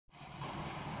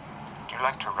you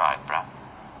like to ride, Bran?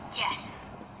 Yes.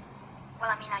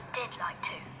 Well, I mean, I did like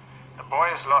to. The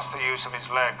boy has lost the use of his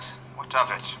legs. What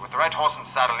of it? With the right horse and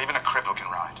saddle, even a cripple can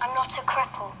ride. I'm not a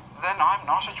cripple. Then I'm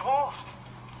not a dwarf.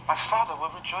 My father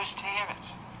will rejoice to hear it.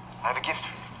 I have a gift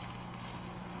for you.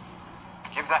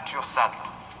 Give that to your saddler.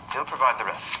 He'll provide the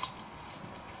rest.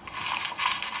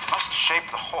 You must shape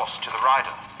the horse to the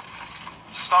rider.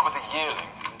 Start with the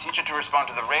yearling and teach it to respond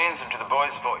to the reins and to the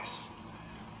boy's voice.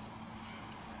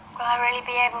 Will I really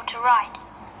be able to ride?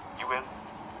 You will.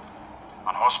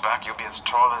 On horseback, you'll be as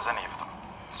tall as any of them.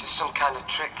 Is this some kind of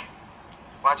trick?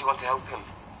 Why do you want to help him?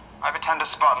 I have a tender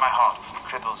spot in my heart for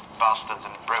Cripples, Bastatds,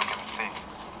 and broken things.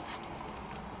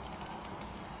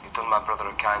 You've done my brother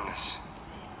a kindness.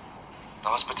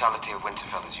 The hospitality of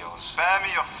Winterfell is yours. Spare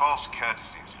me your false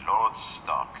courtesies, Lord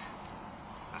Stark.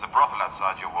 There's a brothel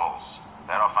outside your walls.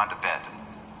 There I'll find a bed, and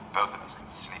both of us can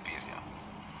sleep easier.